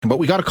but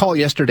we got a call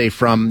yesterday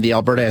from the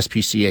Alberta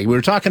SPCA. We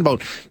were talking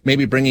about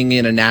maybe bringing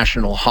in a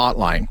national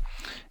hotline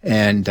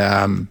and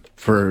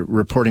for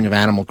reporting of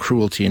animal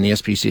cruelty, and the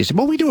SPCA said,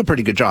 well, we do a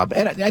pretty good job.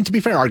 And to be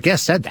fair, our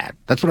guest said that.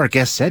 That's what our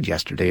guest said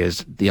yesterday,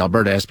 is the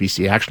Alberta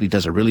SPCA actually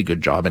does a really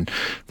good job, and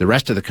the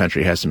rest of the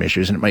country has some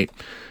issues, and it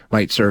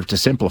might serve to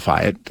simplify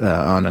it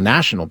on a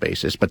national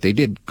basis. But they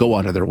did go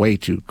out of their way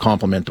to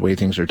complement the way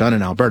things are done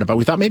in Alberta. But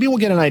we thought maybe we'll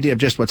get an idea of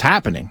just what's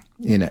happening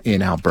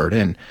in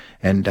Alberta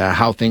and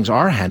how things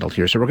are handled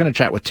here. So we're going to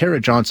chat with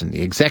Tara Johnson,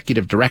 the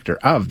Executive Director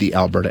of the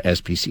Alberta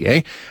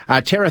SPCA.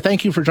 Tara,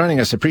 thank you for joining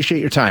us. Appreciate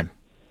your time.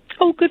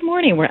 Oh, good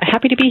morning. We're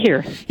happy to be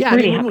here. Yeah,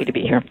 really happy to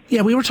be here.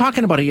 Yeah, we were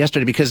talking about it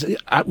yesterday because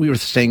we were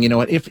saying, you know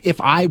what,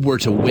 if I were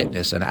to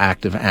witness an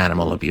act of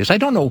animal abuse, I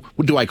don't know,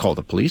 do I call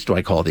the police? Do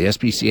I call the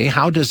SPCA?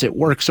 How does it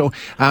work? So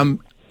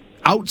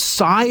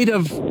outside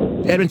of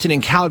Edmonton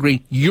and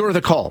Calgary, you're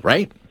the call,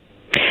 right?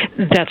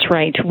 That's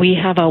right. We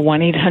have a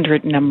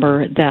 1-800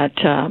 number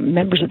that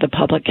members of the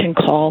public can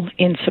call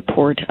in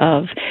support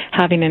of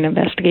having an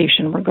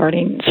investigation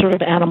regarding sort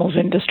of animals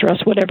in distress,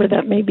 whatever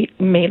that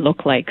may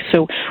look like.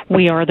 So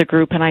we are the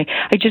group, and I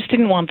just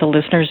didn't want the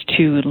listeners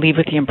to leave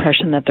with the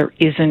impression that there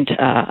isn't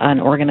an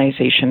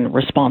organization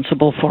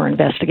responsible for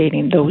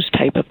investigating those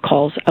type of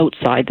calls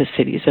outside the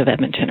cities of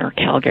Edmonton or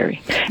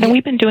Calgary. And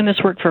we've been doing this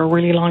work for a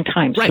really long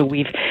time. Right. So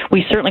we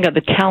certainly got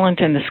the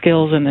talent and the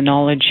skills and the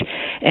knowledge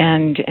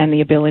and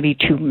the ability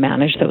to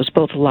manage those,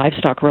 both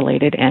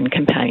livestock-related and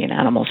companion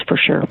animals, for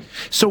sure.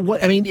 So,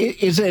 what I mean,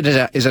 is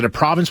it a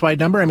province-wide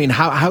number? I mean,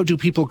 how do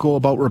people go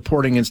about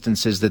reporting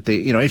instances that they,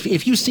 you know,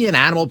 if you see an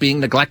animal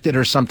being neglected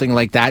or something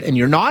like that, and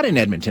you're not in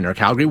Edmonton or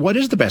Calgary, what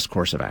is the best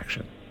course of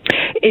action?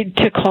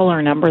 To call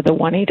our number, the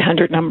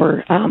 1-800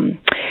 number,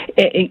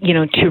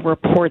 to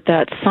report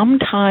that.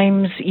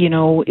 Sometimes,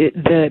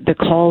 the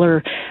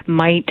caller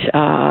might,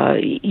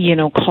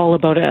 call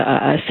about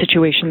a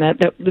situation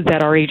that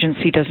our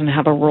agency doesn't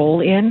have a role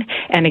in.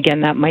 And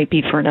again, that might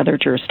be for another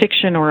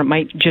jurisdiction, or it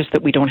might just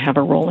that we don't have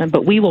a role in.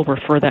 But we will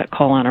refer that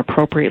call on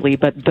appropriately.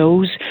 But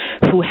those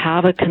who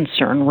have a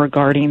concern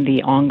regarding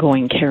the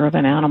ongoing care of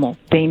an animal,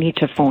 they need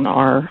to phone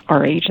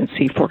our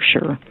agency for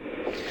sure.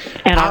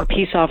 And our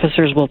peace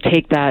officers will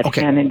take that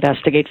and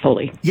investigate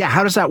fully. Yeah,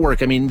 how does that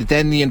work? I mean,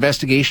 then the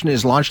investigation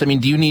is launched. I mean,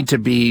 do you need to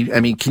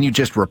can you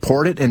just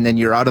report it and then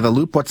you're out of the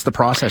loop? What's the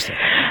process there?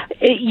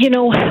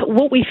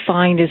 What we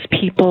find is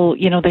people,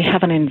 they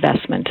have an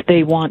investment.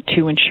 They want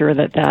to ensure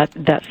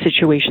that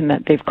situation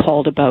that they've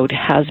called about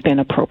has been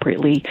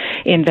appropriately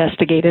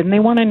investigated, and they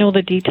want to know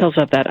the details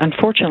of that.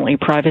 Unfortunately,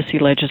 privacy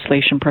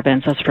legislation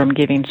prevents us from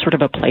giving sort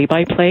of a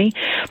play-by-play,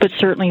 but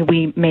certainly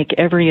we make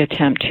every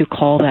attempt to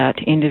call that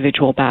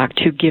individual back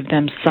to give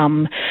them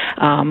some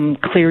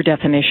clear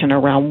definition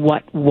around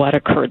what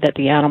occurred, that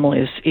the animal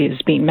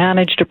is being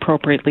managed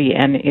appropriately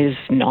and is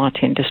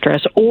not in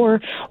distress, or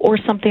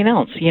something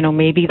else.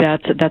 Maybe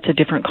that's a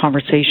different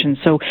conversation.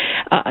 So,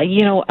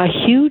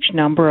 a huge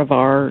number of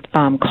our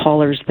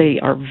callers, they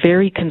are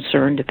very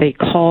concerned. They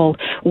call,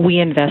 we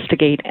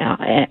investigate,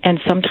 and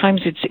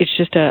sometimes it's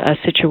just a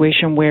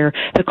situation where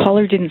the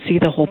caller didn't see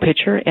the whole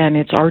picture, and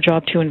it's our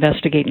job to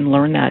investigate and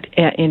learn that.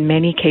 In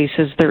many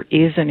cases, there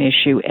is an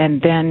issue,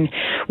 and then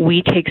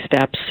we take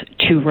steps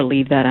to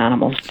relieve that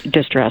animal's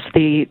distress.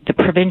 The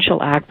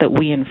provincial act that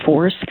we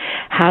enforce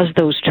has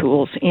those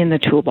tools in the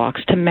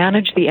toolbox to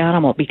manage the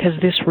animal, because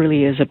this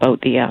really is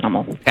about the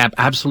animal.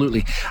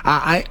 Absolutely.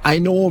 I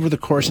know over the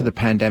course of the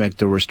pandemic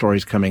there were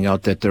stories coming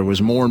out that there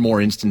was more and more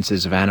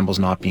instances of animals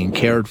not being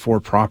cared for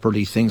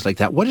properly, things like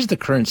that. What is the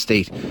current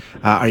state?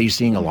 Are you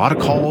seeing a lot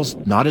of calls,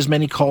 not as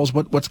many calls?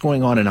 What's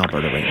going on in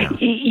Alberta right now?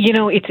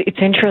 It's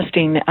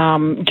interesting.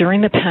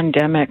 During the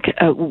pandemic,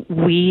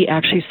 we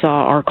actually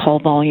saw our call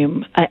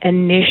volume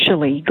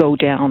initially go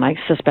down. I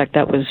suspect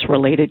that was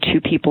related to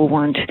people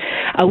weren't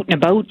out and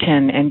about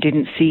and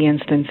didn't see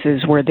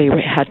instances where they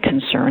had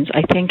concerns.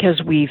 I think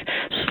as we've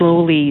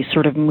slowly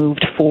sort of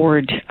moved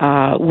forward,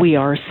 we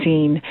are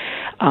seeing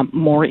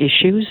more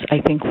issues. I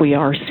think we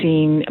are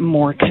seeing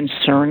more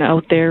concern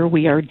out there.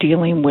 We are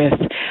dealing with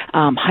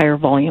higher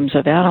volumes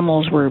of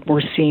animals.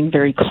 We're seeing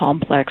very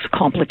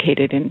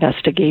complicated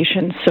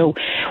investigations. So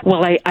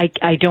while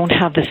I don't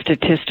have the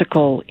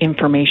statistical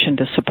information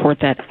to support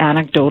that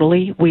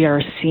anecdotally, we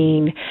are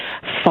seeing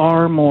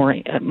far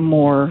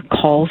more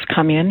calls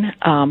come in,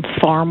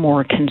 far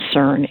more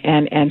concern,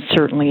 and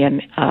certainly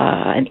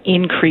an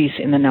increase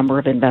in the number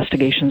of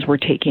investigations we're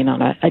taking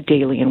on a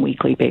daily and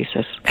weekly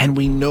basis. And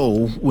we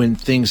know when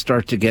things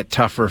start to get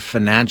tougher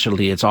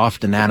financially, it's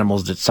often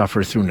animals that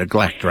suffer through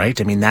neglect, right?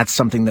 I mean, that's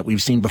something that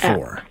we've seen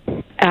before.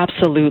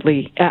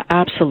 Absolutely.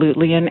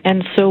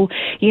 And so,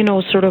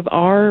 sort of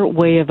our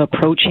way of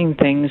approaching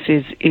things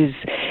is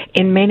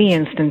in many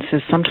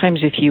instances, sometimes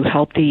if you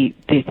help the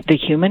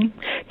human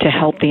to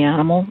help the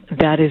animal,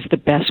 that is the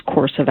best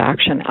course of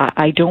action.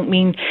 I don't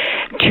mean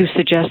to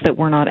suggest that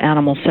we're not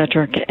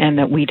animal-centric and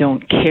that we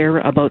don't care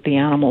about the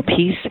animal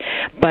piece,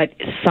 but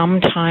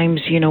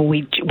sometimes,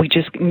 we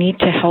just need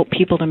to help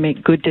people to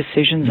make good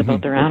decisions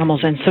about their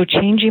animals. And so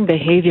changing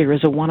behavior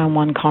is a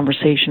one-on-one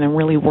conversation and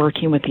really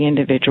working with the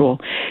individual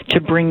to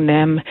bring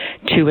them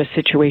to a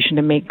situation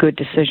to make good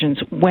decisions.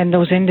 When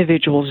those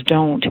individuals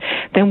don't,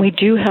 then we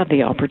do have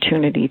the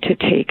opportunity to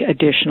take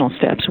additional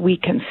steps. We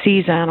can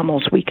seize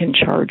animals. We can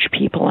charge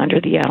people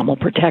under the Animal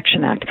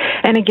Protection Act.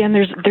 And again,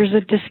 there's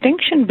a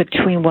distinction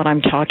between what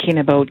I'm talking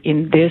about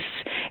in this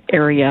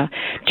area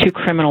to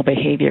criminal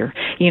behavior.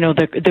 You know,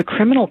 the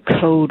criminal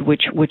code,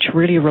 which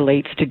really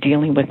relates to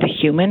dealing with the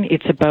human,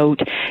 it's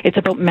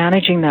about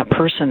managing that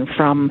person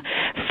from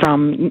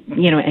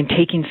and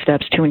taking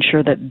steps to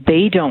ensure that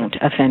they don't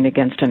offend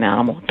against an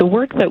animal. The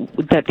work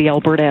that the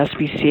Alberta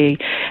SPCA,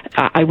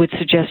 I would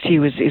suggest to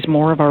you, is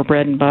more of our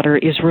bread and butter,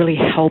 is really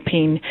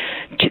helping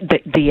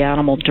the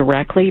animal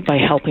directly by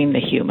helping the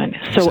human.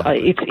 So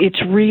it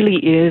really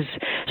is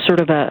sort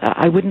of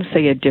I wouldn't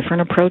say a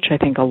different approach. I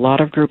think a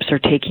lot of groups are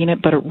taking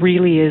it, but it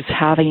really is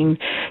having,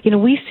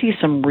 we see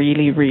some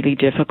really, really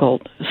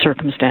difficult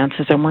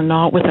circumstances, and we're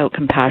not without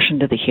compassion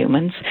to the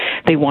humans.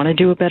 They want to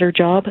do a better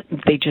job.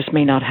 They just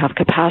may not have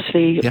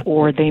capacity,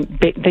 or they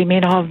may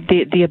not have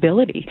the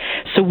ability.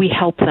 So we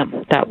help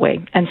them that way.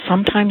 And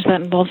sometimes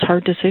that involves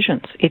hard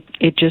decisions.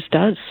 It just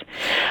does.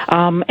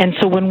 And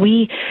so when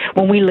we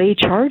lay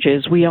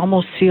charges, we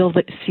almost see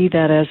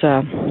that as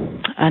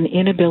an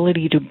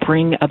inability to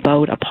bring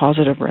about a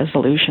positive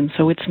resolution.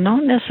 So it's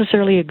not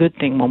necessarily a good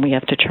thing when we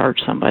have to charge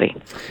somebody.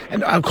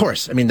 And of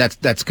course, I mean,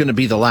 that's going to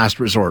be the last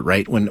resort,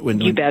 right? When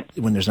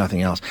there's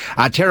nothing else.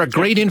 Tara,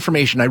 great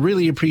information. I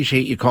really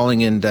appreciate you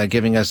calling and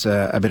giving us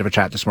a bit of a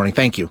chat this morning.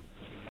 Thank you.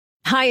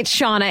 Hi, it's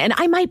Shauna, and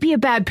I might be a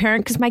bad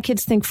parent because my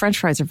kids think French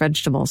fries are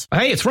vegetables.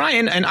 Hey, it's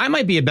Ryan, and I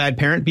might be a bad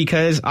parent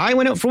because I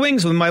went out for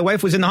wings when my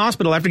wife was in the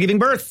hospital after giving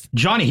birth.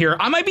 Johnny here.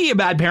 I might be a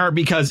bad parent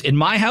because in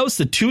my house,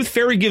 the tooth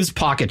fairy gives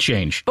pocket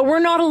change. But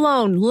we're not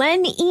alone.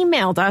 Len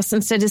emailed us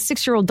and said his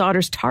 6-year-old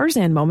daughter's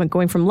Tarzan moment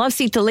going from love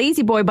seat to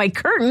lazy boy by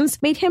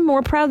curtains made him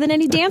more proud than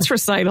any dance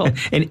recital.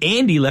 And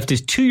Andy left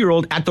his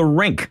 2-year-old at the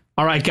rink.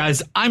 All right,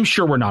 guys, I'm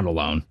sure we're not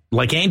alone.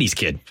 Like Andy's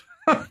kid.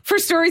 For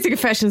stories and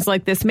confessions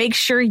like this, make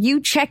sure you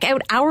check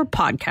out our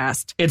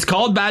podcast. It's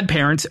called Bad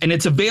Parents, and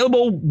it's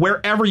available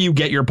wherever you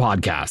get your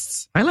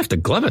podcasts. I left a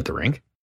glove at the rink.